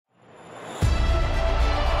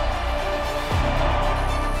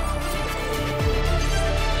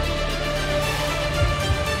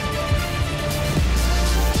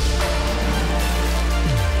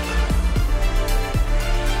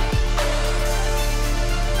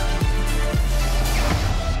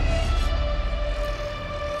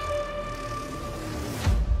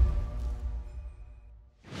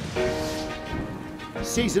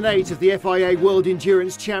Season 8 of the FIA World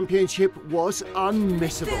Endurance Championship was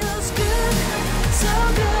unmissable.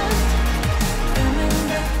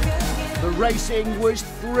 The racing was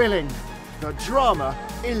thrilling, the drama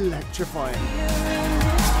electrifying.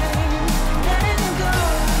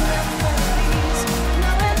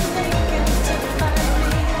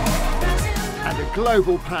 And a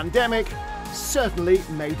global pandemic certainly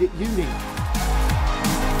made it unique.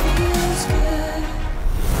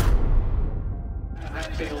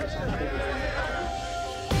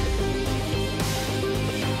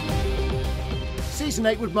 Season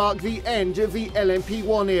 8 would mark the end of the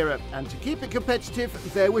LMP1 era, and to keep it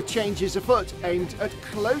competitive, there were changes afoot aimed at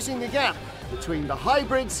closing the gap between the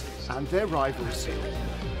hybrids and their rivals.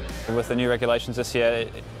 With the new regulations this year,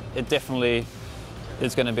 it definitely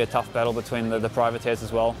is going to be a tough battle between the privateers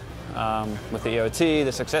as well. With the EOT,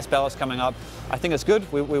 the success ballots coming up, I think it's good.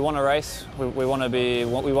 We want to race. We want to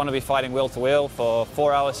be fighting wheel to wheel for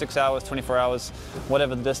 4 hours, 6 hours, 24 hours,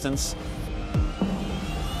 whatever the distance.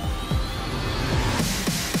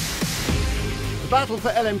 The battle for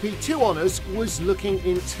LMP2 honours was looking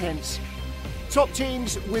intense. Top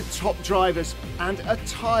teams with top drivers, and a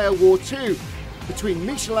tyre war too between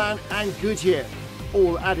Michelin and Goodyear.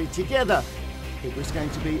 All added together, it was going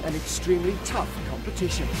to be an extremely tough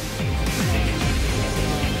competition.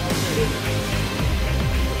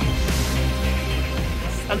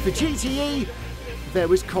 And for GTE, there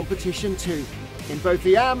was competition too, in both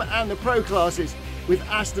the AM and the Pro classes, with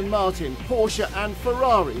Aston Martin, Porsche and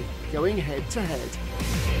Ferrari going head to head.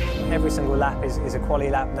 Every single lap is a quali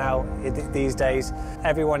lap now these days.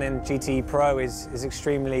 Everyone in GTE Pro is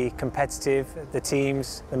extremely competitive, the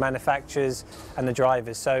teams, the manufacturers and the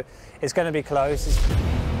drivers, so it's going to be close.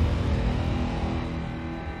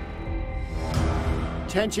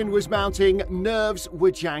 Tension was mounting, nerves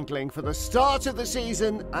were jangling for the start of the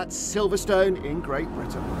season at Silverstone in Great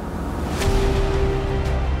Britain.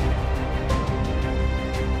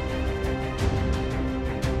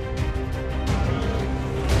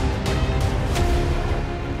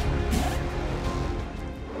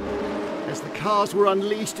 Cars were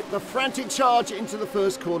unleashed, the frantic charge into the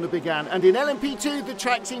first corner began, and in LMP2 the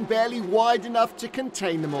track seemed barely wide enough to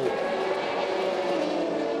contain them all.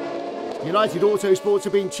 United Autosports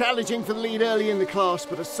have been challenging for the lead early in the class,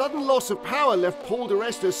 but a sudden loss of power left Paul di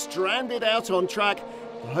Resta stranded out on track.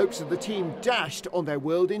 The hopes of the team dashed on their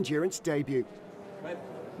World Endurance debut.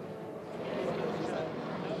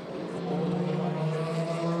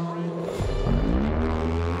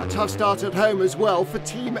 Tough start at home as well for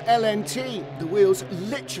Team LNT, the wheels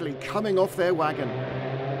literally coming off their wagon.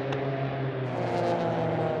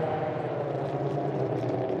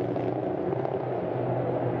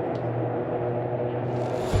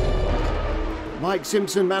 Mike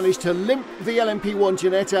Simpson managed to limp the LMP1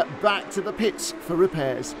 Ginetta back to the pits for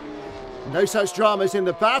repairs. No such dramas in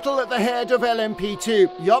the battle at the head of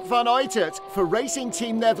LMP2. Joop van Uitert for Racing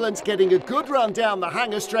Team Netherlands getting a good run down the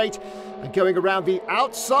Hanger Straight and going around the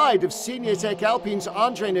outside of 𝐫𝐚𝐜𝐿 Alpine's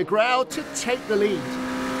André Negrão to take the lead.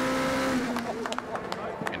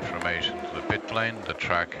 Information to the pit lane, the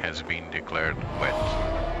track has been declared wet.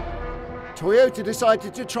 Toyota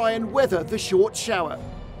decided to try and weather the short shower.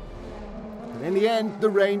 But in the end,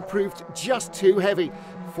 the rain proved just too heavy,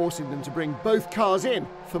 forcing them to bring both cars in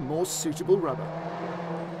for more suitable rubber.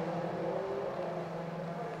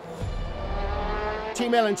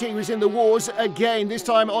 Team LNT was in the wars again, this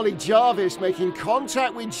time Ollie Jarvis making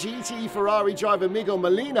contact with GT Ferrari driver Miguel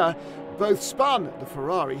Molina. Both spun, the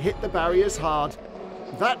Ferrari hit the barriers hard.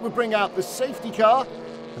 That would bring out the safety car,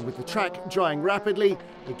 and with the track drying rapidly,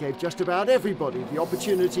 it gave just about everybody the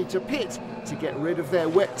opportunity to pit to get rid of their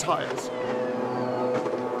wet tyres.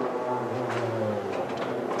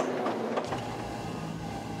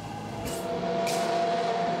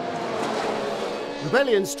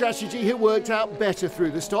 Rebellion's strategy had worked out better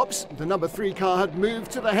through the stops. The number 3 car had moved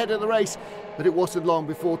to the head of the race, but it wasn't long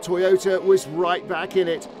before Toyota was right back in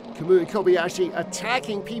it. Kamui Kobayashi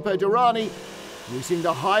attacking Pipo Derani, using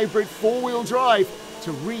the hybrid 4-wheel drive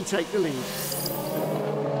to retake the lead.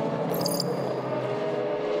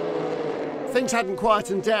 Things hadn't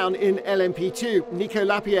quietened down in LMP2. Nico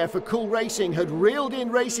Lapierre for Cool Racing had reeled in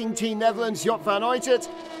Racing Team Netherlands' Joop van Uitert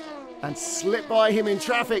and slipped by him in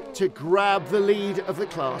traffic to grab the lead of the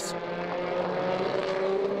class.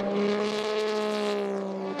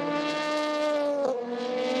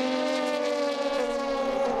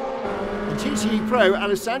 In GTE Pro,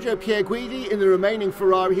 Alessandro Pierguidi in the remaining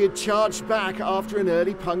Ferrari had charged back after an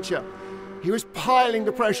early puncture. He was piling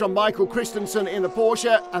the pressure on Michael Christensen in the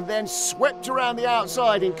Porsche and then swept around the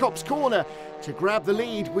outside in Kopp's corner to grab the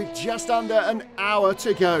lead with just under an hour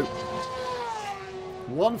to go.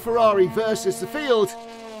 One Ferrari versus the field,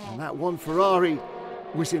 and that one Ferrari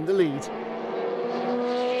was in the lead.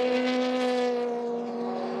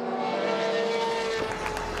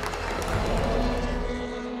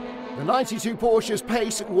 The 92 Porsche's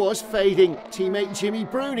pace was fading. Teammate Jimmy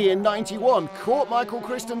Bruni in 91 caught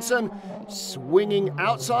𝐸𝐴𝐜𝐿 swinging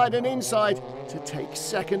outside and inside to take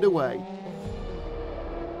second away.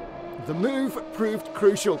 The move proved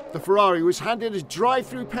crucial. The Ferrari was handed a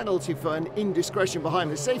drive-through penalty for an indiscretion behind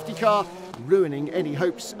the safety car, ruining any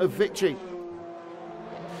hopes of victory.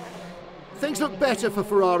 Things look better for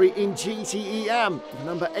Ferrari in 𝐺𝐸-𝐴𝐚. The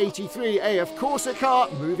number 83 AF Corsa car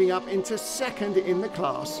moving up into second in the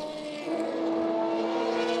class.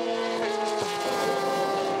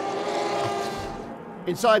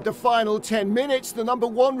 Inside the final 10 minutes, the number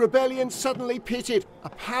 1 Rebellion suddenly pitted. A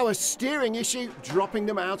power steering issue dropping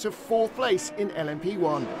them out of 4th place in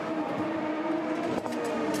LMP1.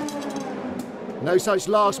 No such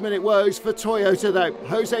last-minute woes for Toyota though.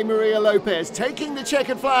 Jose Maria Lopez taking the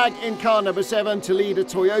checkered flag in car number 7 to lead a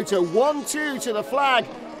Toyota 1-2 to the flag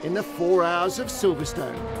in the 4 hours of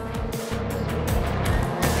Silverstone.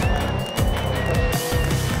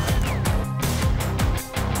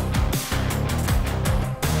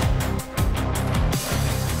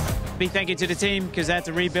 Big thank you to the team because they had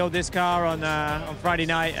to rebuild this car on Friday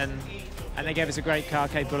night and they gave us a great car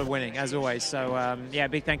capable of winning as always. So yeah,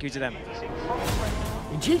 big thank you to them.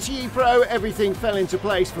 In GTE Pro, everything fell into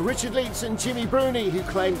place for Richard Lietz and Jimmy Bruni, who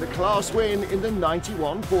claimed the class win in the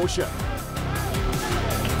 91 Porsche.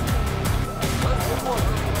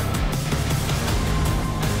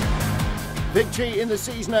 Victory in the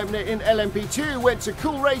season opener in LMP2 went to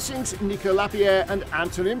Cool Racing's Nico Lapierre and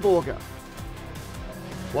Antonin Borger.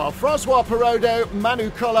 While François Perraudot, Manu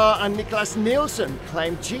Collard and Niklas Nielsen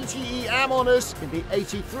claimed 𝐺𝐸-𝐴𝐚 honours in the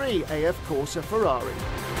 83 AF Corsa Ferrari.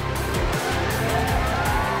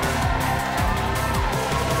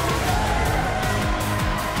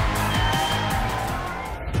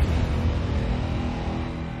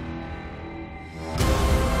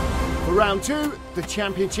 For round 2, the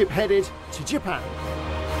championship headed to Japan.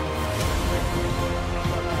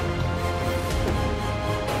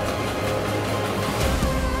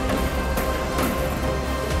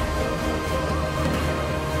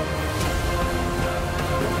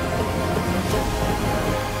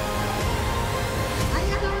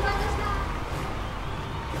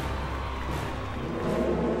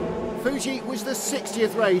 Fuji was the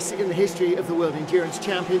 60th race in the history of the World Endurance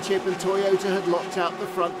Championship, and Toyota had locked out the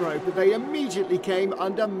front row, but they immediately came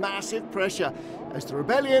under massive pressure as the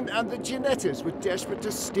Rebellion and the Ginettas were desperate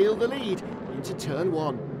to steal the lead into turn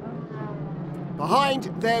 1. Behind,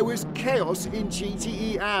 there was chaos in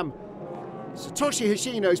𝐺𝐸-𝐴𝐚. Satoshi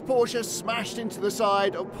Hoshino's Porsche smashed into the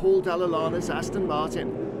side of Paul Dall'Anna's Aston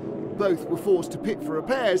Martin. Both were forced to pit for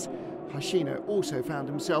repairs. Hoshino also found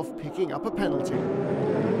himself picking up a penalty.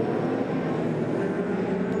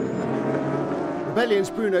 Rebellion's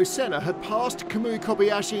Bruno Senna had passed Kamui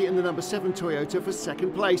Kobayashi in the number 7 Toyota for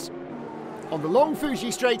second place. On the long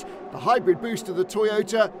Fuji straight, the hybrid boost of the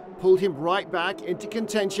Toyota pulled him right back into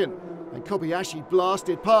contention, and Kobayashi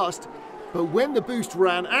blasted past. But when the boost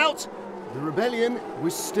ran out, the Rebellion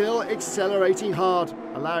was still accelerating hard,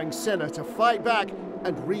 allowing Senna to fight back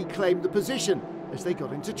and reclaim the position as they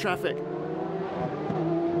got into traffic.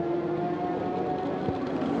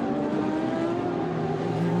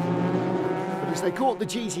 As they caught the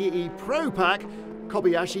GTE Pro Pack,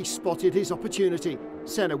 Kobayashi spotted his opportunity.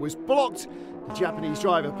 Senna was blocked. The Japanese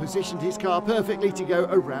driver positioned his car perfectly to go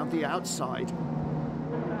around the outside.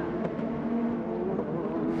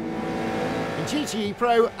 In GTE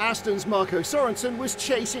Pro, Aston's Marco Sorensen was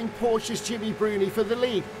chasing Porsche's Jimmy Bruni for the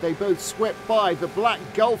lead. They both swept by the black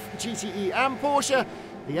Gulf 𝐺𝐸-𝐴𝐚 Porsche.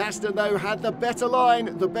 The Aston, though, had the better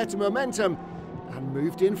line, the better momentum, and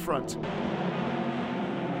moved in front.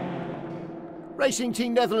 Racing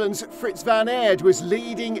Team Netherlands' Frits van Aert was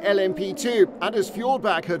leading LMP2, and as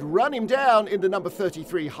Fjordbach had run him down in the number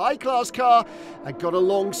 33 high-class car and got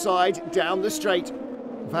alongside down the straight.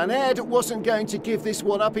 Van Aert wasn't going to give this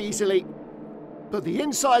one up easily, but the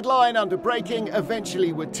inside line under braking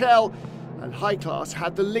eventually would tell, and high class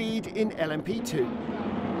had the lead in LMP2.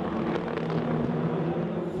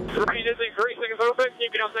 3 seconds open,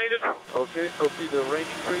 keep it updated. Okay, copy the rain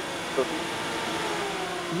increase, copy.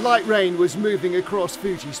 Light rain was moving across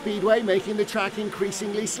Fuji Speedway, making the track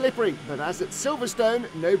increasingly slippery, but as at Silverstone,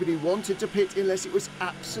 nobody wanted to pit unless it was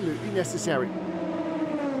absolutely necessary.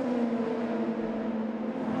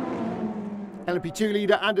 LMP2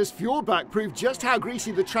 leader Anders Fjordbach proved just how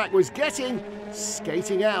greasy the track was getting,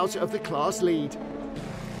 skating out of the class lead.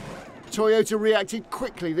 Toyota reacted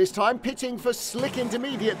quickly this time, pitting for slick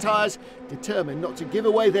intermediate tyres, determined not to give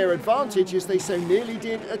away their advantage as they so nearly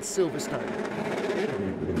did at Silverstone.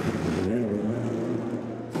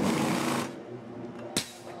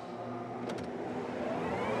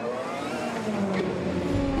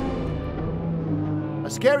 A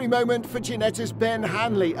scary moment for Gineta's Ben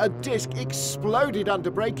Hanley. A disc exploded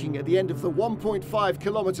under braking at the end of the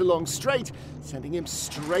 1.5-kilometre long straight, sending him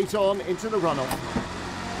straight on into the runoff.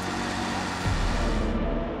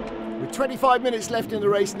 With 25 minutes left in the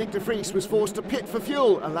race, Nick de Vries was forced to pit for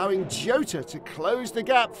fuel, allowing Jota to close the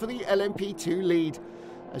gap for the LMP2 lead.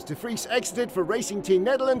 As de Vries exited for Racing Team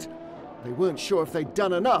Netherlands, they weren't sure if they'd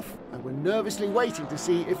done enough and were nervously waiting to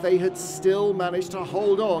see if they had still managed to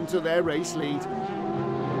hold on to their race lead.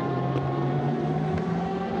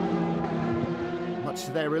 Much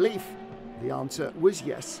to their relief, the answer was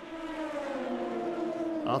yes.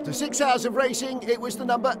 After 6 hours of racing, it was the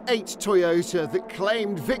number 8 Toyota that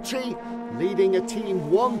claimed victory, leading a team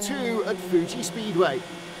 1-2 at Fuji Speedway.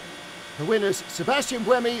 The winners, Sebastian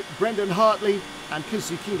Buemi, Brendan Hartley and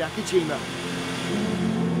Kazuki Nakajima.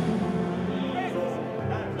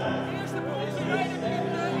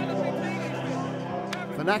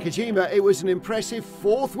 For Nakajima, it was an impressive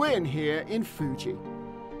 4th win here in Fuji.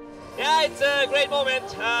 Yeah, it's a great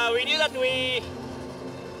moment. We knew that we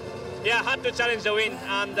had to challenge the win,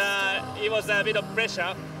 and it was a bit of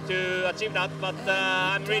pressure to achieve that, but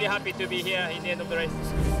I'm really happy to be here in the end of the race.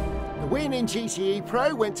 The win in GTE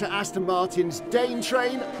Pro went to Aston Martin's Dane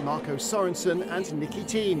Train, Marco Sorensen and Nicky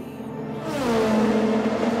Team.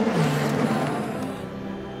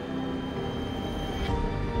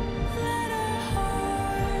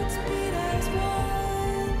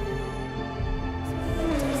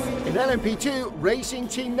 In LMP2, Racing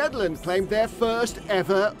Team Netherlands claimed their first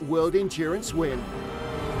ever World Endurance win.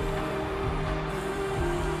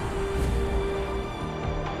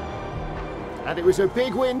 And it was a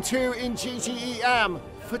big win too in GTE AM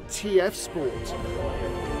for TF Sport.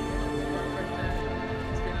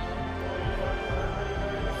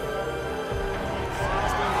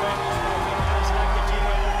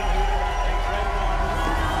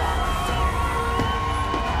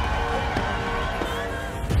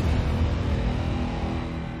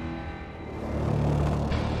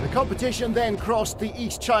 The competition then crossed the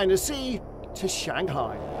East China Sea to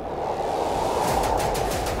Shanghai.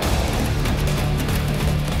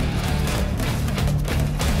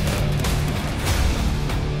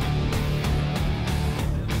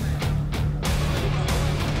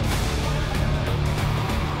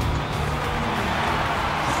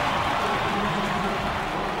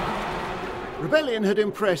 Rebellion had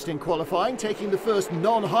impressed in qualifying, taking the first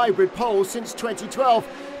non-hybrid pole since 2012,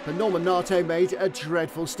 but Norman Nato made a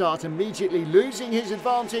dreadful start, immediately losing his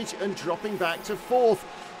advantage and dropping back to 4th,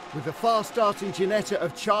 with the fast-starting Ginetta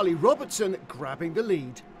of Charlie Robertson grabbing the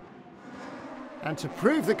lead. And to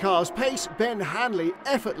prove the car's pace, Ben Hanley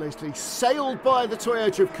effortlessly sailed by the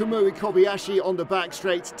Toyota of Kamui Kobayashi on the back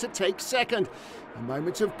straight to take 2nd, a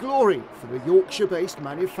moment of glory for the Yorkshire-based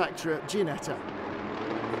manufacturer Ginetta.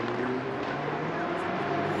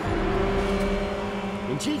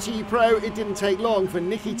 In GTE Pro, it didn't take long for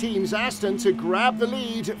Nicky Team's Aston to grab the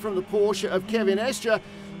lead from the Porsche of Kevin Estre,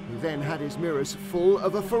 who then had his mirrors full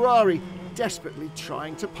of a Ferrari, desperately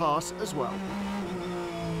trying to pass as well.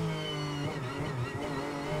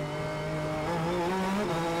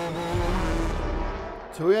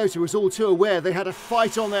 Toyota was all too aware they had a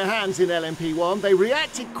fight on their hands in LMP1. They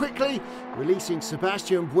reacted quickly, releasing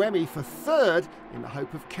Sebastian Buemi for 3rd in the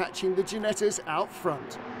hope of catching the Ginettas out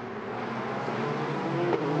front.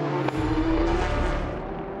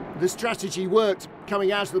 The strategy worked.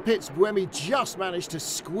 Coming out of the pits, Buemi just managed to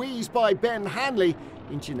squeeze by Ben Hanley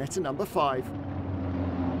in Ginetta number 5.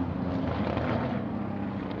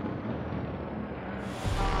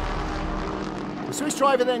 The Swiss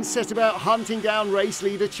driver then set about hunting down race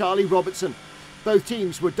leader Charlie Robertson. Both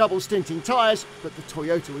teams were double stinting tyres, but the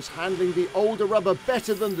Toyota was handling the older rubber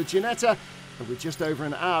better than the Ginetta, and with just over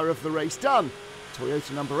an hour of the race done,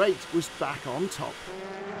 Toyota number 8 was back on top.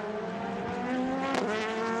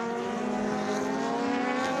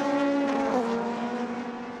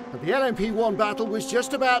 But the LMP1 battle was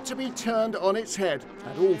just about to be turned on its head,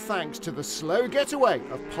 and all thanks to the slow getaway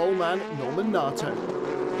of poleman Norman Nato.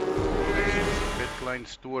 Pit lane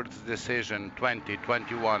stewards decision 20,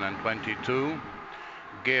 21 and 22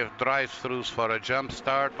 gave drive-throughs for a jump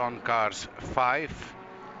start on cars 5,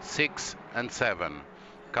 6 and 7.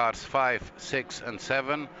 Cars 5, 6 and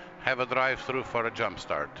 7 have a drive-through for a jump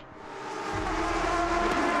start.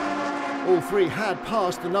 All three had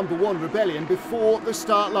passed the number 1 Rebellion before the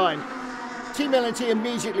start line. Team LNT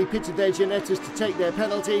immediately pitted their Ginettas to take their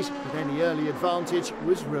penalties, but any early advantage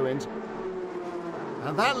was ruined.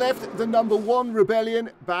 And that left the number 1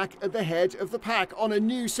 Rebellion back at the head of the pack on a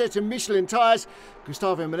new set of Michelin tyres.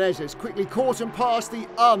 Gustavo Menezes quickly caught and passed the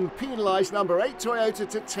unpenalised number 8 Toyota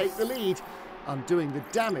to take the lead, undoing the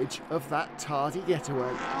damage of that tardy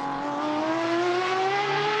getaway.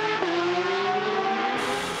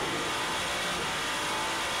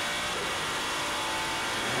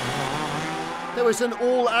 There was an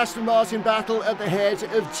all Aston Martin battle at the head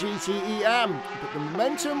of 𝐸𝐴𝐴, but the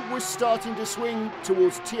momentum was starting to swing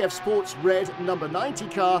towards TF Sports' red number 90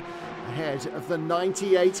 car ahead of the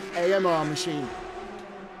 98 AMR machine.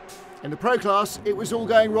 In the Pro class, it was all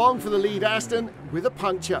going wrong for the lead Aston with a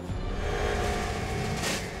puncture.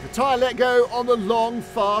 The tyre let go on the long,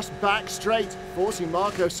 fast back straight, forcing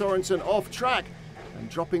Marco Sorensen off track and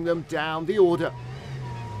dropping them down the order.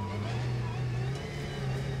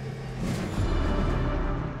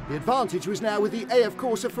 The advantage was now with the AF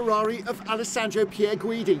Corsa Ferrari of Alessandro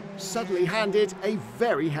Pierguidi, suddenly handed a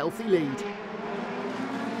very healthy lead.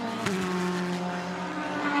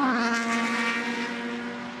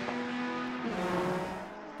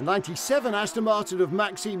 The 97 Aston Martin of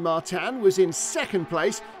Maxime Martin was in second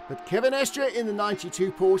place, but Kevin Estre in the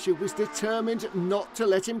 92 Porsche was determined not to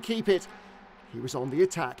let him keep it. He was on the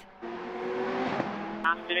attack.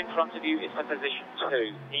 Aston in front of you is for position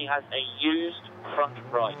 2. He has a used front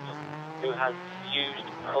right, who has used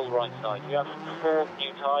full right side. You have 4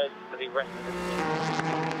 new tyres for the rest of the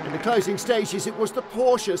season. In the closing stages, it was the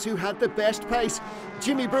Porsches who had the best pace.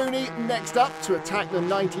 Jimmy Bruni next up to attack the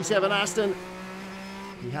 97 Aston.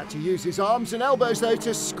 He had to use his arms and elbows, though,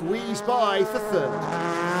 to squeeze by for third.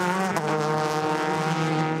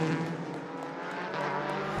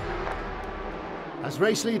 As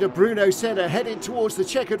race leader Bruno Senna headed towards the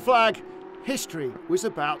checkered flag, history was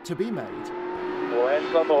about to be made.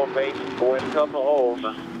 Welcome home, mate. Welcome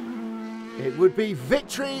home. It would be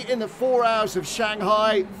victory in the 4 hours of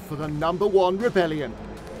Shanghai for the number 1 Rebellion.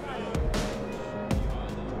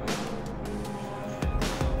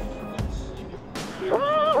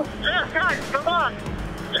 Oh, yeah, guys, come on.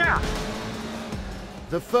 Yeah.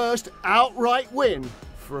 The first outright win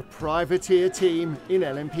for a privateer team in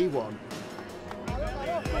LMP1.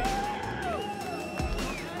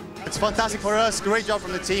 It's fantastic for us, great job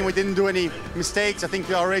from the team. We didn't do any mistakes. I think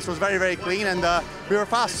our race was very, very clean and we were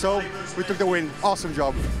fast, so we took the win. Awesome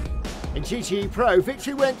job. In GTE Pro,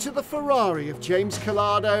 victory went to the Ferrari of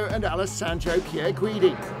𝐸𝐴𝐴 and Alessandro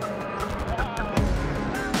Pierguidi.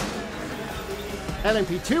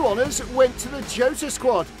 LMP2 honours went to the Jota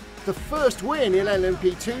squad, the first win in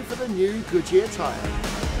LMP2 for the new Goodyear tyre.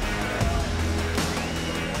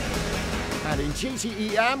 And in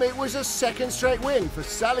𝐸𝐴𝐴, it was a second straight win for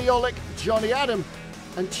Sally Olick, Johnny Adam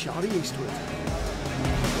and Charlie Eastwood.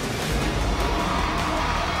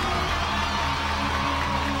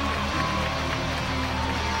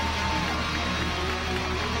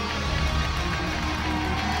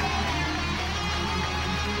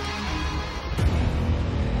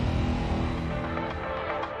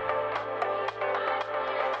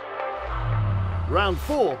 Round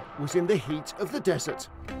 4 was in the heat of the desert.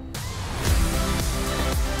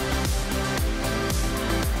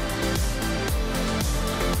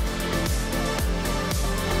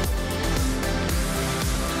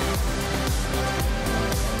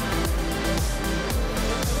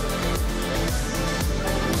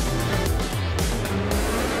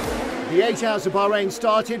 The 8 hours of Bahrain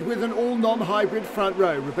started with an all non-hybrid front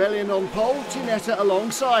row. Rebellion on pole, Ginetta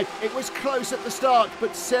alongside. It was close at the start,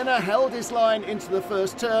 but Senna held his line into the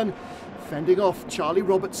first turn, fending off Charlie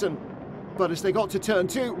Robertson. But as they got to turn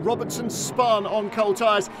 2, Robertson spun on cold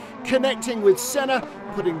tyres, connecting with Senna,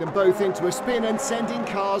 putting them both into a spin and sending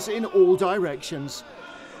cars in all directions.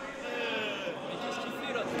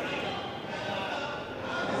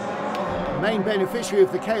 The main beneficiary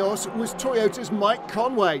of the chaos was Toyota's Mike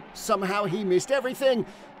Conway. Somehow he missed everything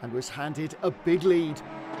and was handed a big lead.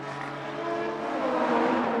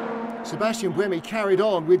 Sebastian Buemi carried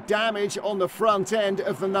on with damage on the front end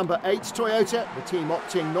of the number 8 Toyota, the team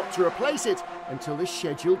opting not to replace it until the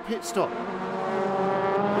scheduled pit stop.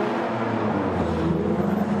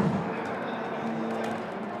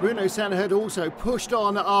 Bruno Senna had also pushed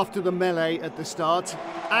on after the melee at the start,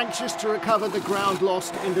 anxious to recover the ground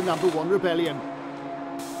lost in the number 1 Rebellion.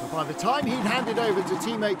 But by the time he'd handed over to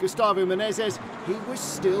teammate Gustavo Menezes, he was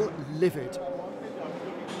still livid.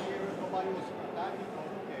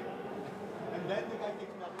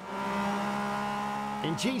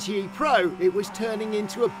 In GTE Pro, it was turning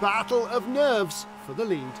into a battle of nerves for the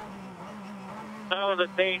lead. Now the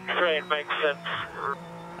Dane train makes sense.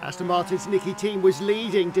 Aston Martin's Nicky team was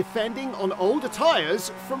leading, defending on older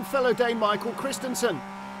tyres from fellow Dane Michael Christensen.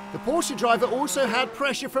 The Porsche driver also had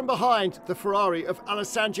pressure from behind, the Ferrari of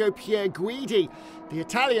Alessandro Pierguidi. The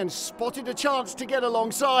Italian spotted a chance to get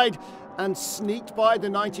alongside and sneaked by the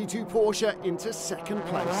 92 Porsche into second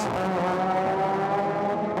place.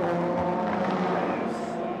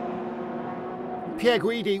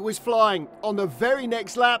 Pierguidi was flying. On the very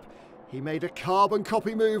next lap, he made a carbon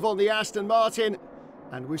copy move on the Aston Martin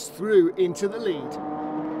and was through into the lead.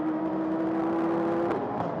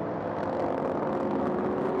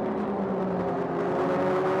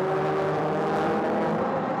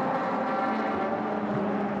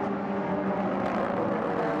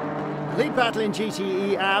 The lead battle in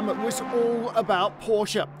𝐸𝐸 was all about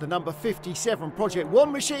Porsche, the number 57 Project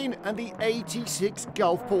 1 machine and the 86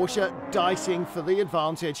 Gulf Porsche dicing for the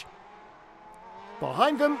advantage.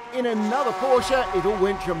 Behind them, in another Porsche, it all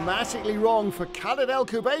went dramatically wrong for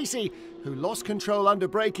𝐵𝐚𝐜𝐿, who lost control under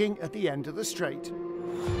braking at the end of the straight.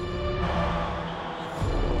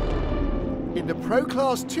 In the Pro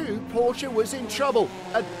Class 2, Porsche was in trouble.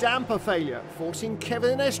 A damper failure, forcing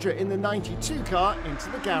Kevin Estre in the 92 car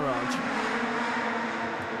into the garage.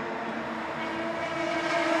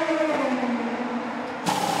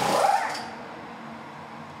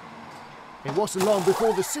 It wasn't long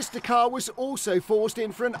before the sister car was also forced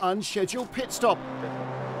in for an unscheduled pit stop.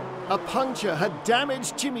 A puncture had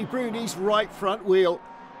damaged Jimmy Bruni's right front wheel,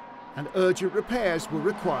 and urgent repairs were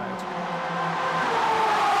required.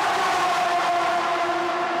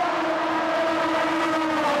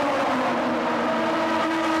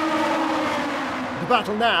 The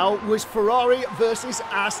battle now was Ferrari versus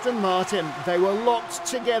Aston Martin. They were locked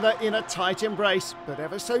together in a tight embrace, but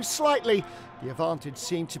ever so slightly, the advantage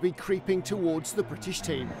seemed to be creeping towards the British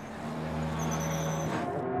team.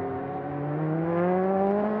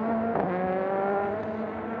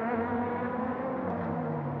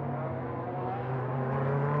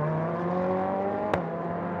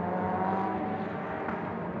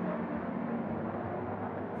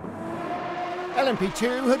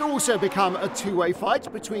 LMP2 had also become a two-way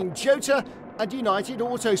fight between Jota and United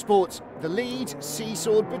Autosports. The lead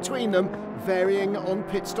seesawed between them, varying on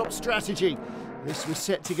pit stop strategy. This was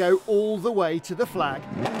set to go all the way to the flag.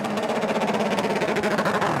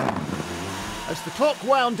 As the clock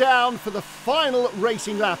wound down for the final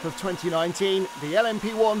racing lap of 2019, the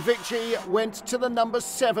LMP1 victory went to the number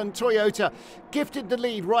 7 Toyota. Gifted the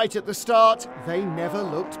lead right at the start, they never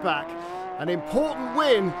looked back. An important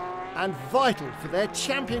win and vital for their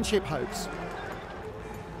championship hopes.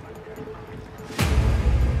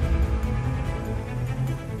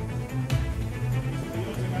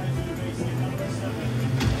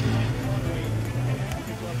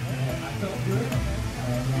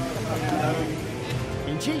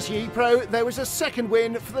 In GTE Pro, there was a second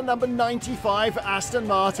win for the number 95 Aston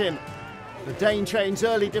Martin. The Dane train's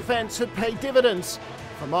early defence had paid dividends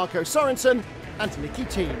for Marco Sorensen and Nicky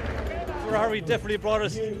team. Ferrari definitely brought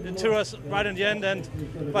us to us right in the end, and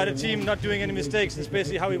by the team not doing any mistakes, it's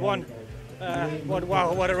basically how we won.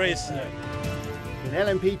 Wow, what a race. In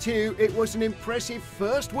LMP2, it was an impressive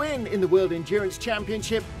first win in the World Endurance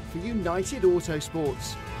Championship for United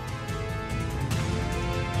Autosports.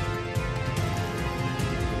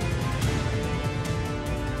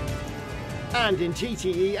 And in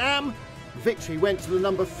𝐸𝐸, victory went to the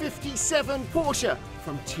number 57 Porsche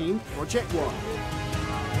from Team Project 1.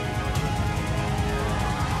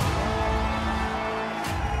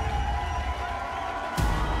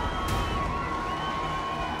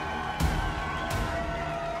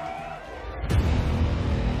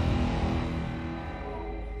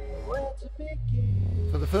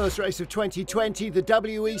 For the first race of 2020, the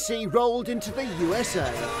WEC rolled into the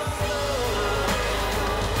USA.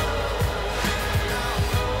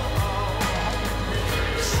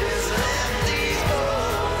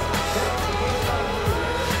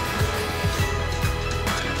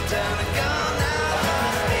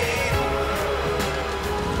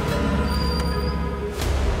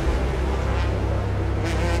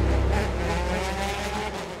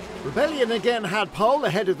 Rebellion again had pole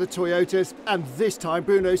ahead of the Toyotas, and this time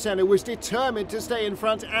Bruno Senna was determined to stay in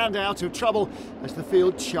front and out of trouble as the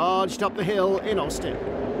field charged up the hill in Austin.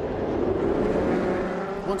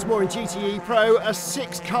 Once more in GTE Pro, a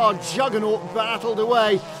 6-car juggernaut battled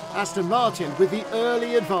away, Aston Martin with the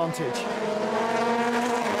early advantage.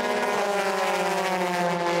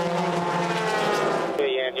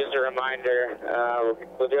 Just a reminder,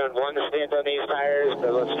 we're doing one stint on these tires,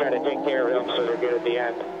 but let's try to take care of them so they're good at the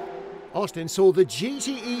end. Austin saw the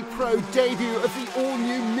GTE Pro debut of the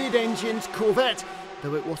all-new mid-engined Corvette,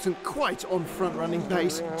 though it wasn't quite on front-running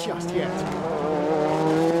pace just yet.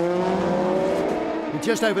 With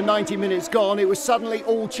just over 90 minutes gone, it was suddenly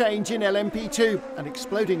all change in LMP2. An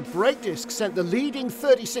exploding brake disc sent the leading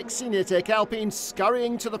 36 𝐫𝐚𝐜𝐞𝐬 Alpine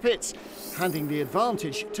scurrying to the pits, handing the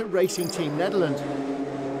advantage to Racing Team Netherlands.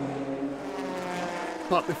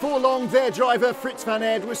 But before long, their driver Frits van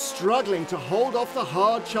Aert was struggling to hold off the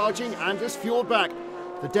hard-charging Anders Fjordbak.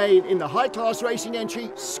 The Dane in the high-class racing entry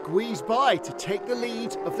squeezed by to take the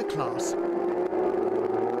lead of the class.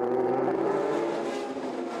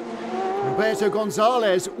 Roberto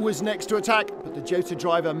Gonzalez was next to attack, but the Jota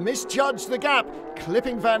driver misjudged the gap,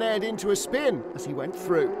 clipping Van Aert into a spin as he went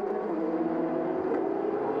through.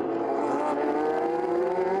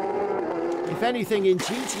 If anything, in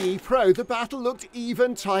GTE Pro, the battle looked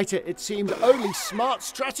even tighter. It seemed only smart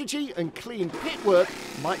strategy and clean pit work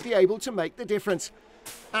might be able to make the difference.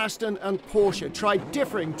 Aston and Porsche tried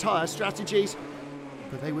differing tyre strategies,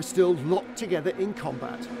 but they were still locked together in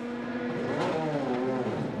combat.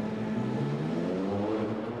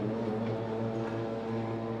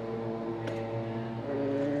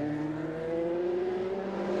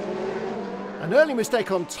 An early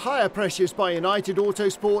mistake on tyre pressures by United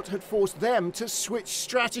Autosport had forced them to switch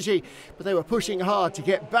strategy, but they were pushing hard to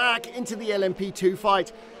get back into the LMP2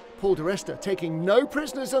 fight. Paul di Resta taking no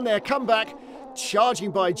prisoners on their comeback,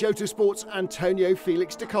 charging by Jota Sport's Antonio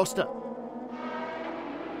Felix da Costa.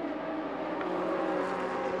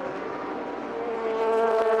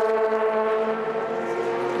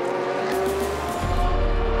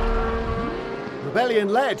 Rebellion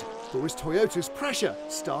led, but was Toyota's pressure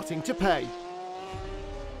starting to pay?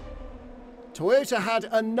 Toyota had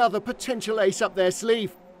another potential ace up their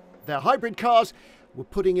sleeve. Their hybrid cars were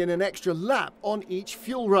putting in an extra lap on each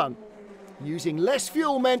fuel run. Using less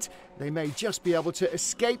fuel meant they may just be able to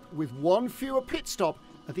escape with one fewer pit stop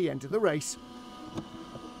at the end of the race.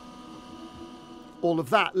 All of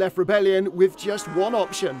that left Rebellion with just one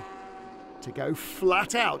option: to go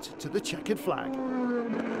flat out to the checkered flag.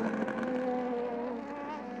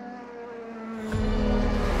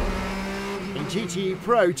 In GTE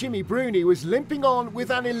Pro, Jimmy Bruni was limping on with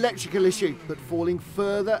an electrical issue, but falling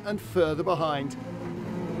further and further behind.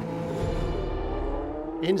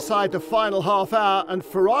 Inside the final half hour, and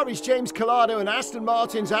Ferrari's James Calado and Aston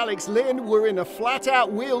Martin's Alex Lynn were in a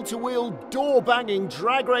flat-out wheel-to-wheel, door-banging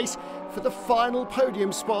drag race for the final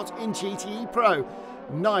podium spot in GTE Pro,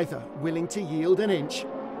 neither willing to yield an inch.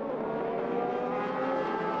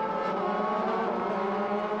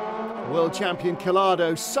 World champion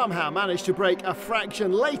Calado somehow managed to brake a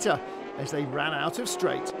fraction later as they ran out of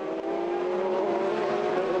straight.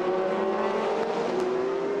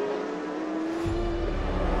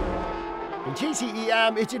 In GTE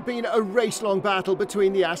AM, it had been a race-long battle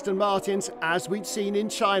between the Aston Martins, as we'd seen in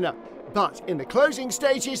China. But in the closing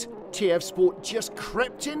stages, TF Sport just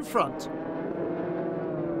crept in front.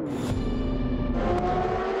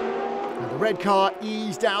 And the red car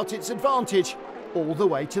eased out its advantage all the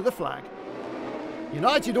way to the flag.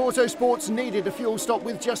 United Autosports needed a fuel stop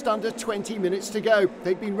with just under 20 minutes to go.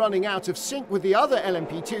 They'd been running out of sync with the other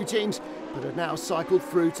LMP2 teams, but had now cycled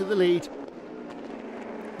through to the lead.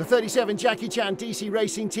 The 37 Jackie Chan DC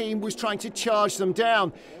Racing team was trying to charge them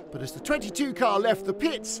down, but as the 22 car left the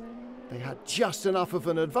pits, they had just enough of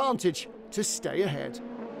an advantage to stay ahead.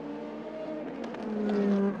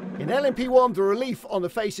 In LMP1, the relief on the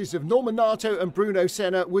faces of Norman Nato and Bruno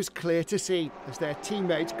Senna was clear to see as their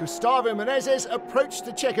teammate Gustavo Menezes approached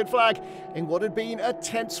the checkered flag in what had been a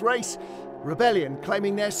tense race. Rebellion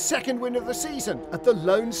claiming their second win of the season at the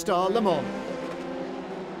Lone Star Le Mans.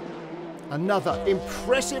 Another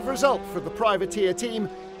impressive result for the privateer team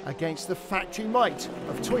against the factory might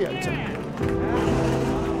of Toyota.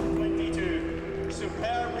 22,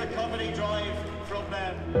 superb recovery drive from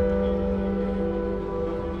them.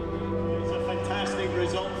 It's a fantastic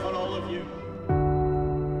result for all of you.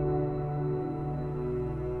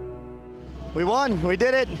 We won, we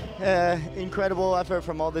did it. Incredible effort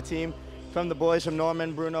from all the team, from the boys, from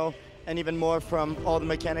Norman, Bruno, and even more from all the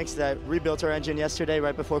mechanics that rebuilt our engine yesterday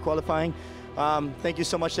right before qualifying. Thank you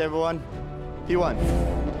so much to everyone. He won.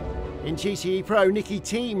 In GTE Pro, Nicky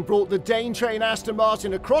Thiem brought the Dane train Aston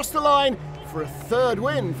Martin across the line for a third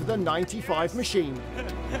win for the 95 machine.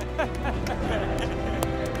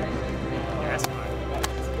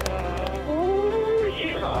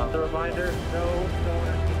 The reminder,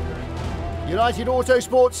 United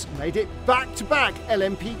Autosports made it back-to-back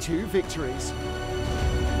LMP2 victories.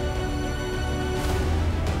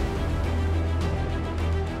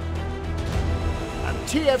 And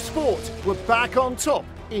TF Sport were back on top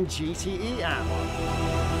in GTE AM.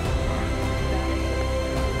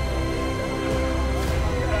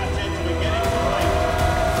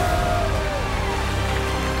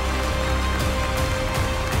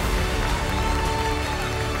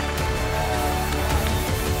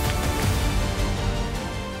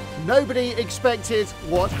 nobody expected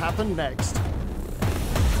what happened next.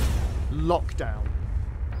 Lockdown.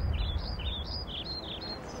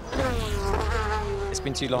 It's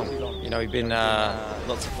been too long. You know, we've been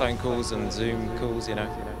lots of phone calls and Zoom calls, you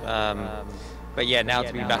know. But yeah, now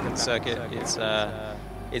to be back on the circuit,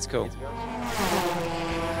 it's cool.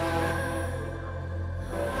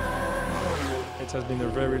 It has been a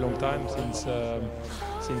very long time since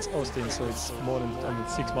Austin, so it's more than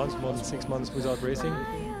 6 months without racing,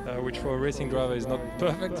 which for a racing driver is not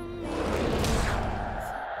perfect.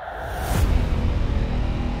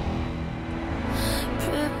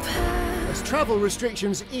 As travel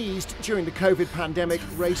restrictions eased during the COVID pandemic,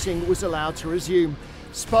 racing was allowed to resume.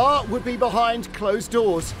 Spa would be behind closed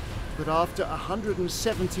doors, but after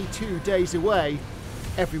 172 days away,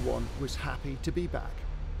 everyone was happy to be back.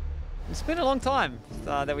 It's been a long time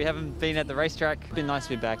that we haven't been at the racetrack. It's been nice to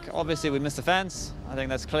be back. Obviously we miss the fans, I think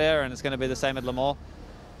that's clear, and it's going to be the same at Le Mans,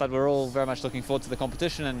 but we're all very much looking forward to the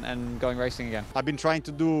competition and going racing again. I've been trying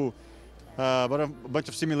to do a bunch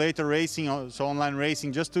of simulator racing, so online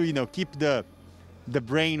racing, just to, you know, keep the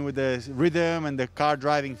brain with the rhythm and the car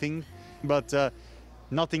driving thing, but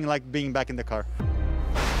nothing like being back in the car.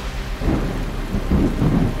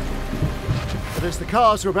 But as the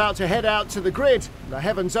cars were about to head out to the grid, the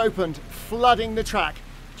heavens opened, flooding the track,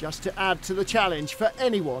 just to add to the challenge for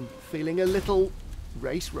anyone feeling a little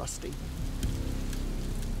race rusty.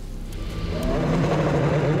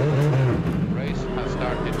 Race has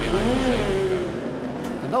started behind the safety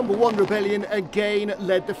car. The number 1 Rebellion again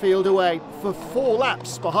led the field away for 4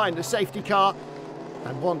 laps behind the safety car,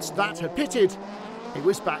 and once that had pitted, it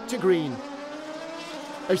was back to green.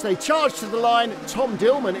 As they charged to the line, Tom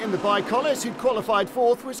Dillman in the bicolors, who'd qualified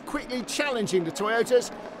 4th, was quickly challenging the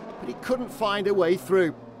Toyotas, but he couldn't find a way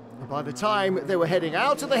through. And by the time they were heading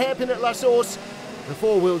out of the hairpin at La Source, the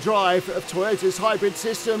 4-wheel drive of Toyota's hybrid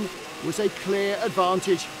system was a clear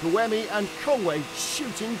advantage. 𝐸𝐚𝐜 and 𝐸𝐶𝐬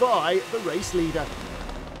shooting by the race leader.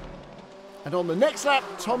 And on the next lap,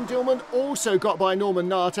 Tom Dillman also got by Norman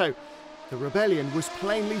Nato. The Rebellion was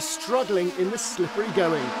plainly struggling in the slippery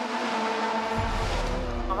going.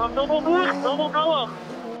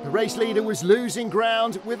 The race leader was losing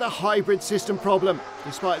ground with a hybrid system problem.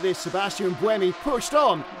 Despite this, Sebastian 𝐸𝐸𝐚 pushed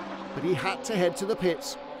on, but he had to head to the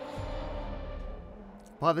pits.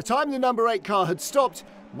 By the time the number 8 car had stopped,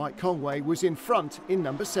 Mike Conway was in front in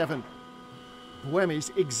number 7. 𝐸𝐸𝐚's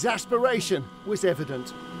exasperation was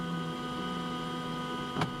evident.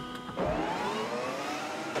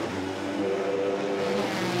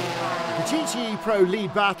 The GTE Pro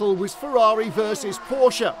lead battle was Ferrari versus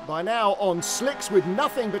Porsche. By now on slicks with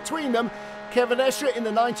nothing between them, Kevin Estre in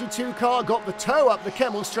the 92 car got the toe up the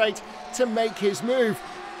Kemmel straight to make his move.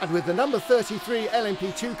 And with the number 33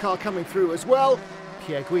 LMP2 car coming through as well,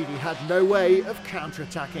 Pierre Guidi had no way of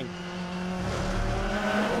counter-attacking.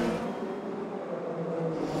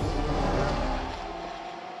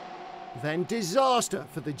 Then disaster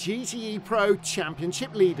for the GTE Pro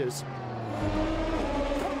Championship leaders.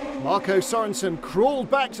 Marco Sorensen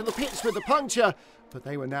crawled back to the pits with a puncture, but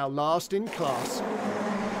they were now last in class.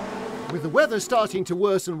 With the weather starting to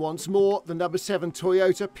worsen once more, the number 7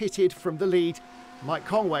 Toyota pitted from the lead. Mike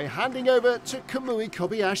Conway handing over to Kamui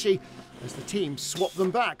Kobayashi as the team swapped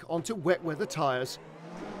them back onto wet weather tyres.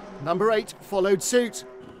 Number 8 followed suit.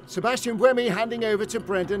 Sebastian 𝐸𝐸𝐚 handing over to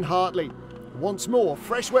Brendan Hartley. Once more,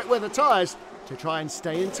 fresh wet weather tyres to try and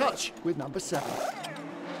stay in touch with number 7.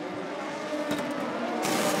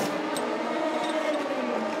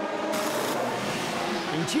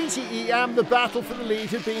 In GTE AM, the battle for the lead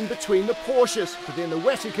had been between the Porsches, but in the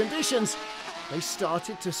wetter conditions, they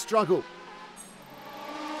started to struggle.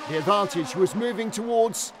 The advantage was moving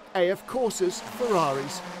towards AF Corsa's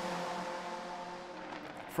Ferraris.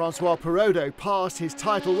 Francois Perraudot passed his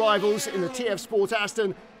title rivals in the TF Sport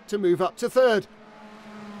Aston to move up to 3rd.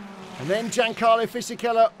 And then Giancarlo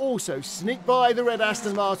Fisichella also sneaked by the red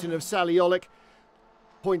Aston Martin of Sally Oleg.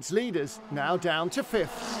 Points leaders now down to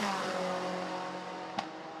 5th.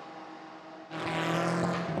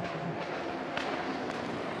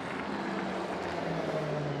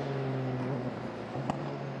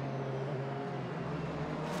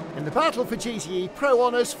 In the battle for GTE Pro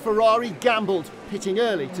Honours, Ferrari gambled, pitting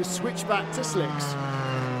early to switch back to slicks.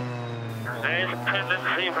 There's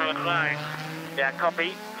tendency for a climb. Yeah,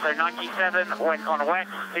 copy. So 97 went on wet,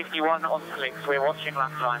 51 on slicks. We're watching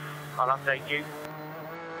lap time. I'll update you.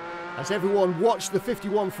 As everyone watched the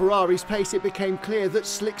 51 Ferrari's pace, it became clear that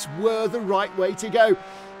slicks were the right way to go.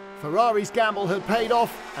 Ferrari's gamble had paid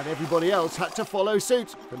off, and everybody else had to follow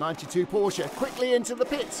suit. The 92 Porsche quickly into the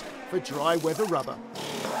pits for dry weather rubber.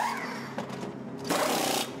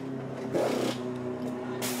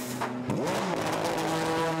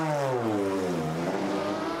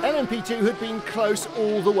 LMP2 had been close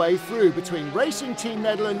all the way through between Racing Team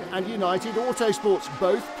Nederland and United Autosports,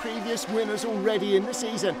 both previous winners already in the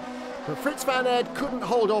season. But Frits van Aert couldn't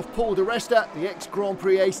hold off Paul de Resta, the ex-Grand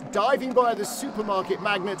Prix ace, diving by the supermarket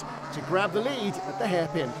magnet to grab the lead at the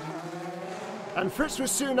hairpin. And Frits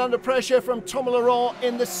was soon under pressure from Tom Laurent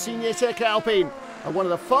in the 𝐵𝐚𝐜𝐸 Alpine. At one of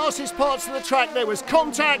the fastest parts of the track there was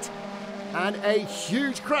contact and a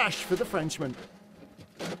huge crash for the Frenchman.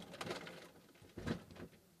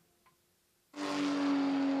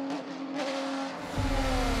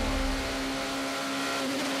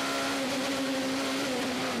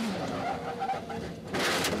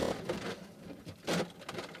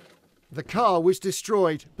 The car was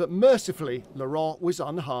destroyed, but mercifully, Laurent was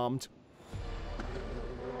unharmed.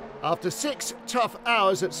 After 6 tough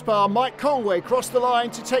hours at Spa, Mike Conway crossed the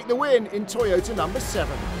line to take the win in Toyota number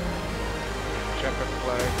 7. Checkered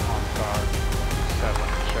flag on car 7.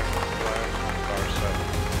 Checkered flag on car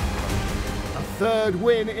 7. A third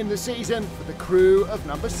win in the season for the crew of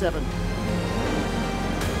number 7.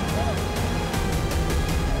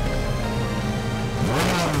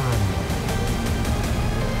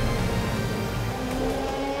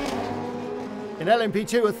 In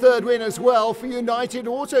LMP2, a third win as well for United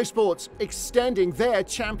Autosports, extending their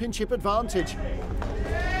championship advantage.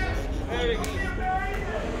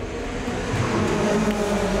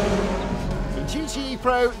 In GTE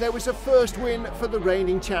Pro, there was a first win for the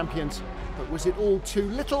reigning champions. But was it all too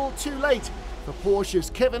little, too late for Porsche's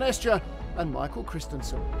Kevin Estre and Michael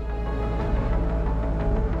Christensen?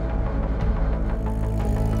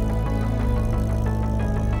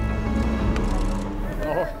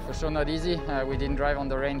 Oh, for sure not easy. We didn't drive on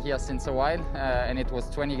the rain here since a while, and it was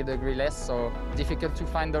 20 degrees less, so difficult to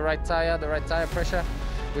find the right tire pressure.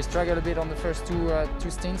 We struggled a bit on the first two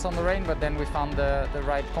stints on the rain, but then we found the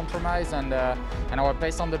right compromise, and our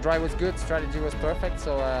pace on the dry was good, strategy was perfect,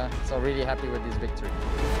 so really happy with this victory.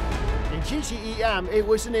 In GTE AM, it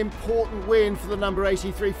was an important win for the number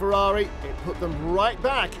 83 Ferrari. It put them right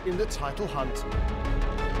back in the title hunt.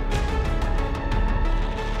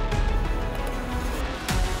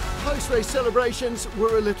 Post-race celebrations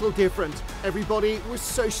were a little different. Everybody was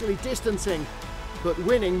socially distancing, but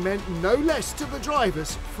winning meant no less to the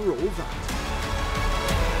drivers for all that.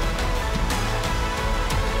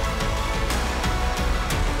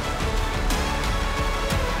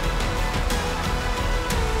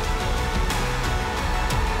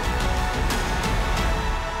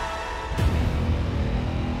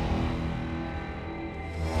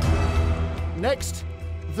 Next,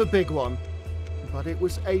 the big one. But it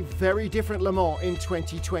was a very different Le Mans in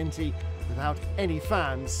 2020 without any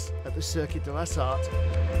fans at the Circuit de la Sarthe.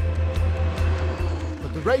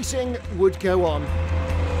 But the racing would go on.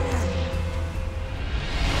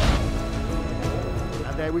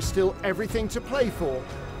 And there was still everything to play for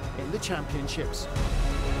in the championships.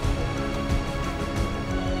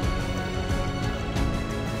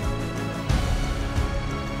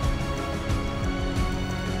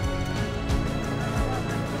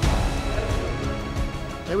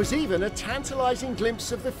 There was even a tantalising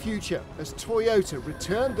glimpse of the future as Toyota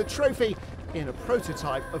returned the trophy in a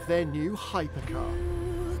prototype of their new hypercar.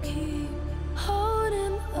 Keep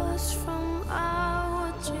holding us from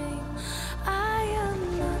our dream. I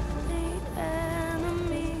am not the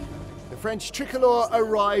enemy. The French tricolor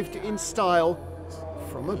arrived in style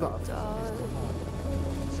from above.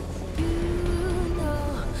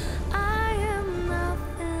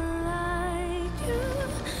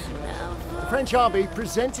 The French Army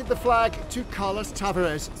presented the flag to Carlos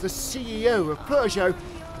Tavares, the CEO of Peugeot,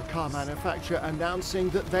 the car manufacturer, announcing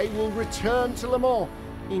that they will return to Le Mans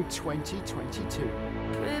in 2022.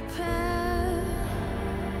 Prepare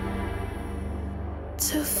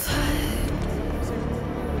to fight.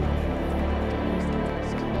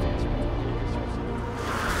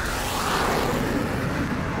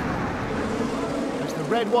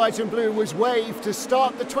 Red, white and blue was waved to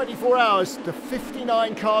start the 24 hours. The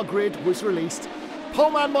 59-car grid was released.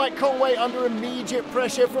 Poleman Mike Conway under immediate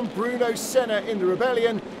pressure from Bruno Senna in the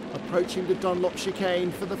Rebellion, approaching the Dunlop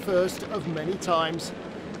chicane for the first of many times.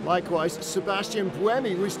 Likewise, Sebastian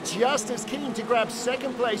Buemi was just as keen to grab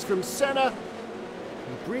second place from Senna.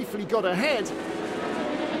 He briefly got ahead,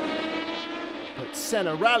 but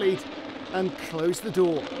Senna rallied and closed the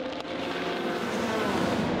door.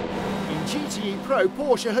 GTE Pro,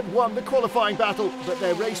 Porsche had won the qualifying battle, but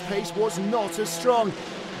their race pace was not as strong.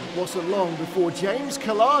 It wasn't long before James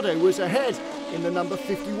Calado was ahead in the number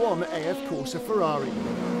 51 AF Corsa Ferrari.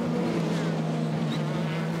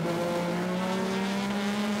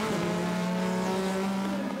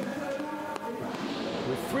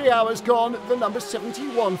 With 3 hours gone, the number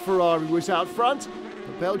 71 Ferrari was out front,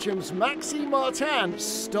 but Belgium's Maxime Martin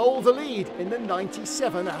stole the lead in the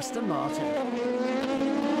 97 Aston Martin.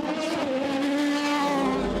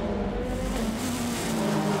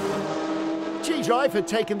 G-Drive had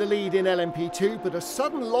taken the lead in LMP2, but a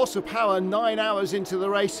sudden loss of power 9 hours into the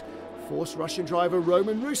race forced Russian driver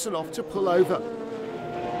Roman Rusanov to pull over.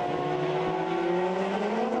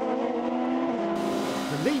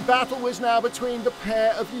 The lead battle was now between the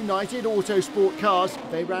pair of United Autosport cars.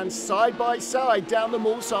 They ran side by side down the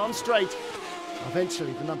Mulsanne straight.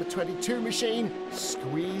 Eventually, the number 22 machine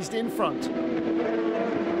squeezed in front.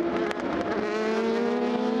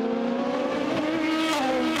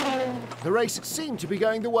 The race seemed to be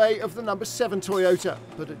going the way of the number 7 Toyota,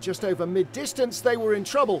 but at just over mid-distance they were in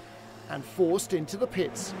trouble and forced into the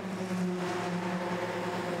pits.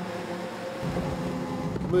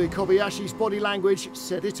 Kamui Kobayashi's body language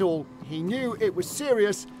said it all. He knew it was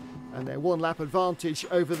serious, and their one-lap advantage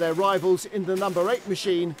over their rivals in the number 8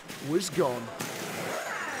 machine was gone.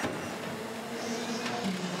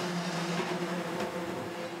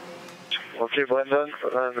 Okay, Brendan,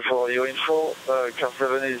 and for your info, car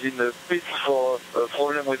 7 is in the pits for a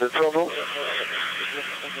problem with the turbo.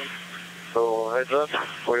 So heads up,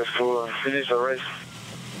 we have to finish the race.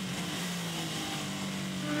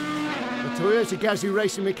 The Toyota Gazoo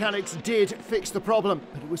Racing mechanics did fix the problem,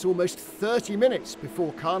 but it was almost 30 minutes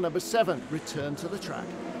before car number 7 returned to the track.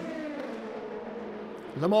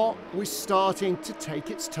 Le Mans was starting to take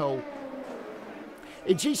its toll.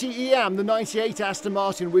 In GT-𝐸, the 98 Aston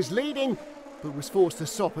Martin was leading, but was forced to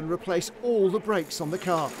stop and replace all the brakes on the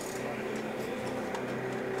car.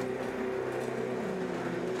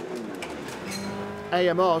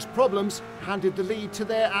 AMR's problems handed the lead to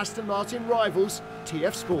their Aston Martin rivals,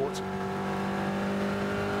 TF Sport.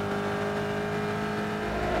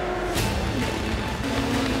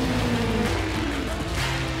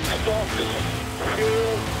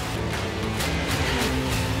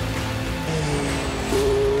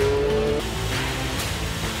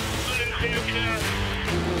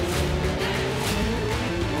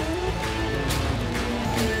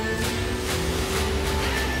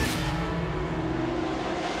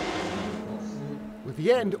 With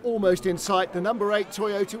the end almost in sight, the number 8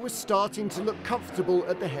 Toyota was starting to look comfortable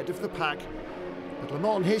at the head of the pack. But Le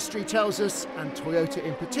Mans history tells us, and Toyota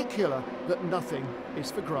in particular, that nothing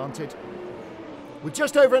is for granted. With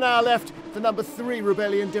just over an hour left, the number 3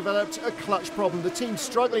 Rebellion developed a clutch problem. The team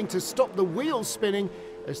struggling to stop the wheels spinning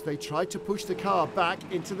as they tried to push the car back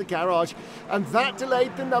into the garage. And that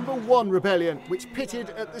delayed the number 1 Rebellion, which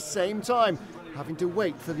pitted at the same time, having to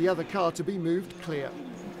wait for the other car to be moved clear.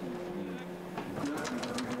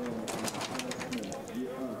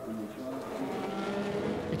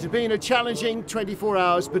 It had been a challenging 24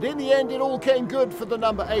 hours, but in the end it all came good for the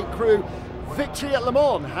number 8 crew. Victory at Le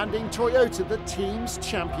Mans, handing Toyota the team's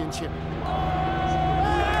championship.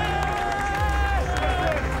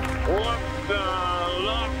 What the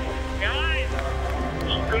luck, guys!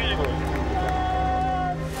 Incredible.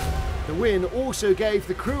 The win also gave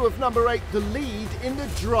the crew of number 8 the lead in the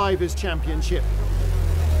Drivers' Championship.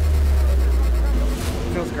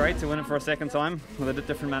 It feels great to win it for a second time with a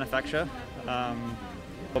different manufacturer.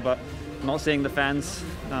 But not seeing the fans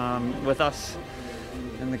with us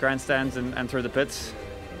in the grandstands and through the pits,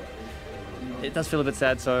 it does feel a bit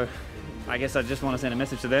sad. So I guess I just want to send a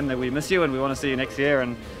message to them that we miss you and we want to see you next year,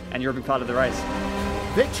 and you're a big part of the race.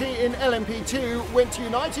 Victory in LMP2 went to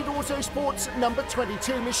United Autosport's number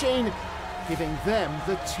 22 machine, giving them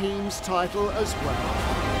the team's title as well.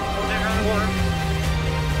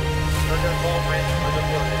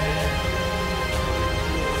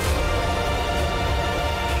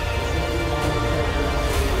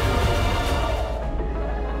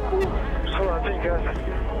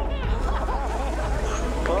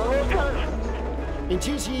 In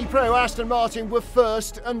GTE Pro, Aston Martin were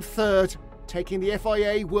first and third, taking the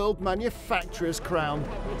FIA World Manufacturers crown.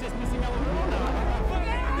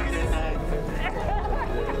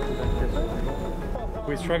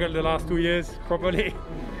 We struggled the last 2 years properly,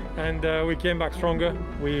 and we came back stronger.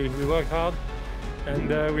 We worked hard,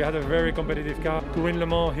 and we had a very competitive car. To win Le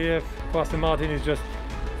Mans here for Aston Martin is just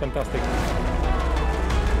fantastic.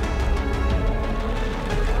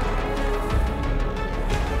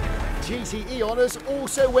 GTE honours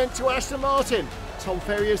also went to Aston Martin, Tom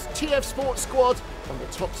Ferrier's TF Sport squad on the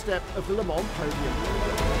top step of the Le Mans podium.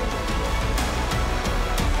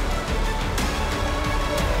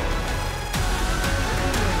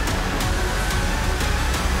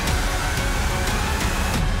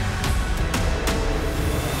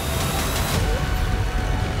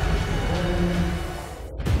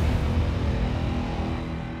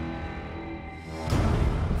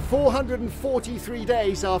 443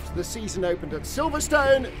 days after the season opened at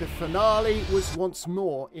Silverstone, the finale was once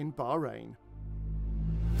more in Bahrain.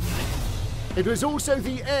 It was also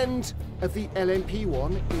the end of the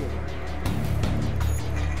LMP1 era.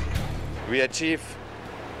 We achieve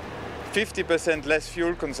 50% less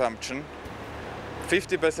fuel consumption,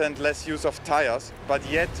 50% less use of tires, but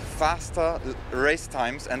yet faster race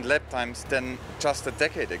times and lap times than just a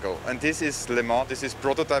decade ago. And this is Le Mans, this is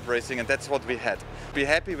prototype racing, and that's what we had. Be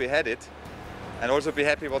happy we had it, and also be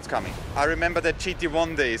happy what's coming. I remember the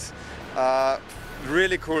GT1 days,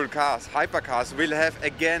 really cool cars, hypercars will have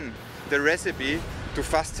again the recipe to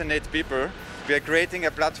fascinate people. We are creating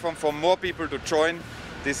a platform for more people to join.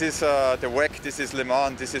 This is the WEC, this is Le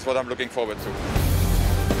Mans, and this is what I'm looking forward to.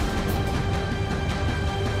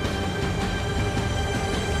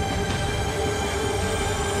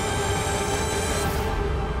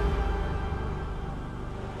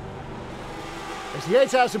 As the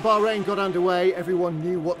 8 Hours of Bahrain got underway, everyone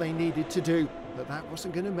knew what they needed to do, but that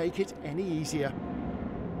wasn't going to make it any easier.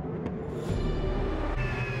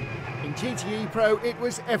 In GTE Pro, it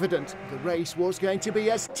was evident the race was going to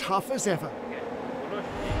be as tough as ever.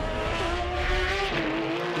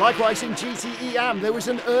 Likewise in GTE AM, there was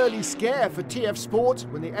an early scare for TF Sport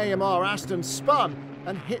when the AMR Aston spun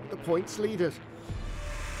and hit the points leaders.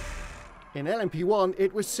 In LMP1,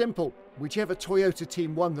 it was simple. Whichever Toyota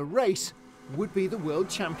team won the race would be the world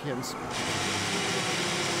champions.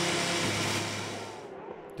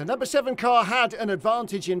 The number 7 car had an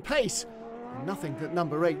advantage in pace, and nothing that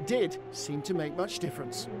number 8 did seemed to make much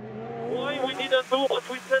difference. Why we didn't do what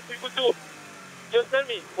we said we could do? Just tell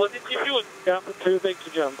me, was it diffused? Gap too big to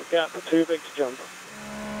jump, gap too big to jump.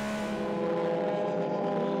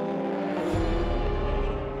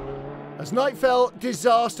 As night fell,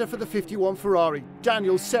 disaster for the 51 Ferrari.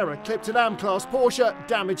 Daniel Serra clipped an AM-class Porsche,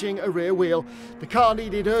 damaging a rear wheel. The car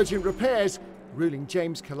needed urgent repairs, ruling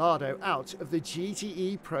James 𝐝𝐚𝐲𝐬 out of the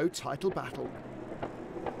GTE Pro title battle.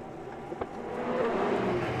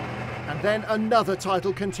 And then another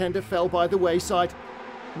title contender fell by the wayside.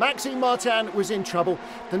 Maxime Martin was in trouble.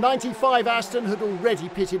 The 95 Aston had already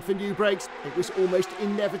pitted for new brakes. It was almost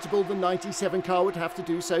inevitable the 97 car would have to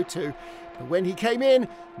do so too. But when he came in,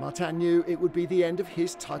 Martin knew it would be the end of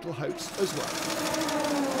his title hopes as well.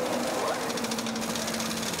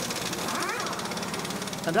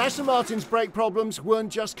 And Aston Martin's brake problems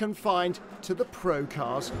weren't just confined to the pro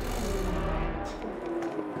cars.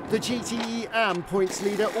 The GTE AM points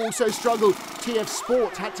leader also struggled. TF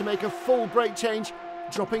Sport had to make a full brake change,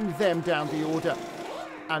 dropping them down the order.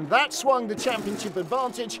 And that swung the championship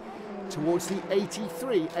advantage towards the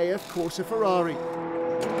 83 AF Corsa Ferrari.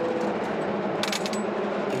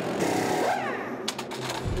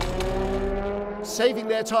 Saving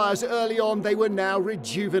their tyres early on, they were now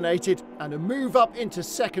rejuvenated, and a move up into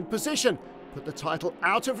second position put the title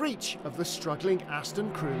out of reach of the struggling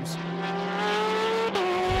Aston crews.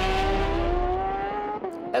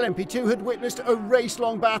 LMP2 had witnessed a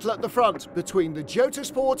race-long battle at the front between the Jota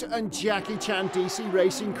Sport and Jackie Chan DC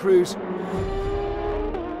Racing crews.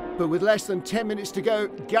 But with less than 10 minutes to go,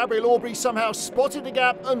 Gabriel Aubry somehow spotted a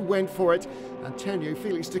gap and went for it. Antonio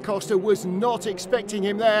Felix da Costa was not expecting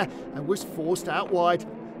him there and was forced out wide.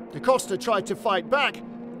 Da Costa tried to fight back,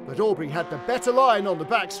 but Aubry had the better line on the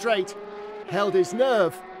back straight, held his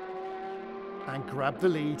nerve and grabbed the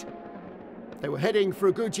lead. They were heading for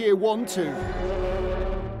a Goodyear 1-2.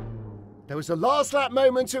 There was a last lap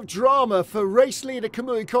moment of drama for race leader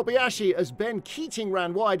𝐸𝐚𝐲𝐬 as Ben Keating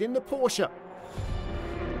ran wide in the Porsche.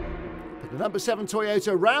 But the number 7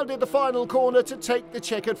 Toyota rounded the final corner to take the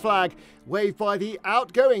checkered flag, waved by the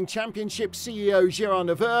outgoing championship CEO Gérard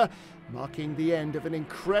Neveu, marking the end of an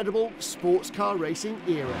incredible sports car racing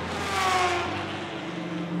era.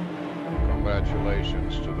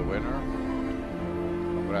 Congratulations to the winner.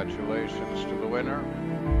 Congratulations to the winner.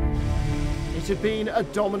 It had been a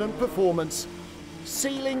dominant performance,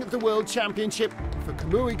 sealing the World Championship for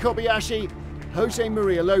𝐸𝐚𝐲𝐬, Jose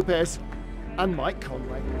Maria Lopez and Mike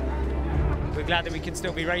Conway. We're glad that we can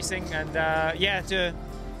still be racing, and yeah, to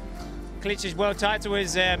𝐸𝐚𝐲𝐬's world title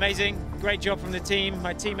is amazing. Great job from the team,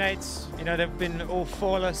 my teammates. You know, they've been all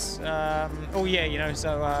flawless all year, you know,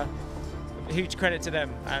 so huge credit to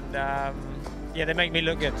them, and yeah, they make me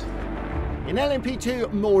look good. In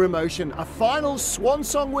LMP2, more emotion. A final swan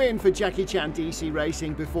song win for Jackie Chan DC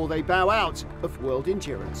Racing before they bow out of World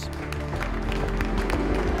Endurance.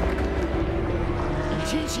 In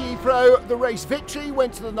GTE Pro, the race victory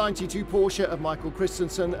went to the 92 Porsche of Michael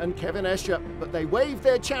Christensen and Kevin Escher, but they waved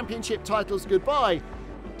their championship titles goodbye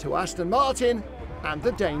to Aston Martin and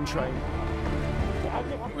the Dane train.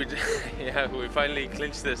 We finally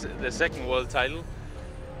clinched the second world title.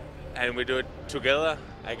 and we do it together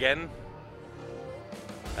again.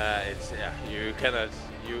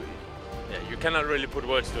 You cannot really put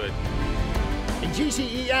words to it. In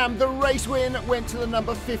𝐸𝐴𝐴𝐴𝐴𝐴, the race win went to the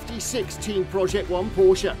number 56 Team Project One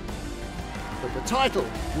Porsche, but the title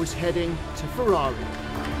was heading to Ferrari.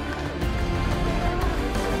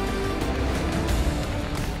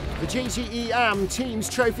 The 𝐸𝐴𝐴𝐴 Team's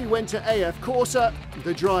trophy went to AF Corsa,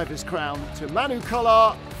 the driver's crown to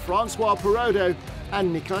𝐸𝐚𝐜𝐞𝐬, François Perrodo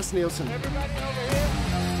and Niklas Nielsen.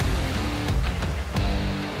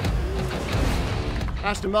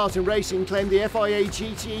 Aston Martin Racing claimed the FIA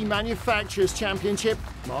GTE Manufacturers Championship,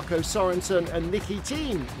 Marco Sorensen and Nicky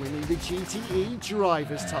Thiem winning the GTE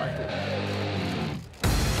Drivers title.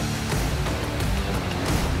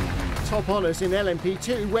 Top honours in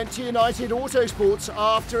LMP2 went to United Autosports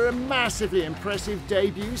after a massively impressive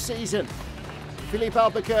debut season. Philippe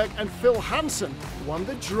Albuquerque and Phil Hansen won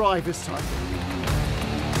the Drivers title.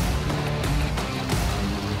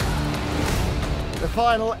 The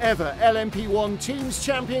final ever LMP1 Teams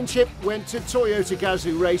Championship went to Toyota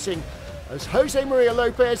Gazoo Racing as Jose Maria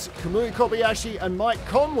Lopez, Kamui Kobayashi and Mike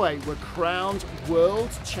Conway were crowned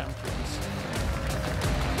world champions.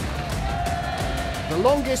 The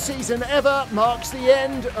longest season ever marks the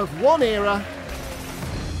end of one era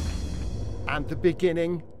and the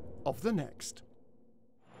beginning of the next.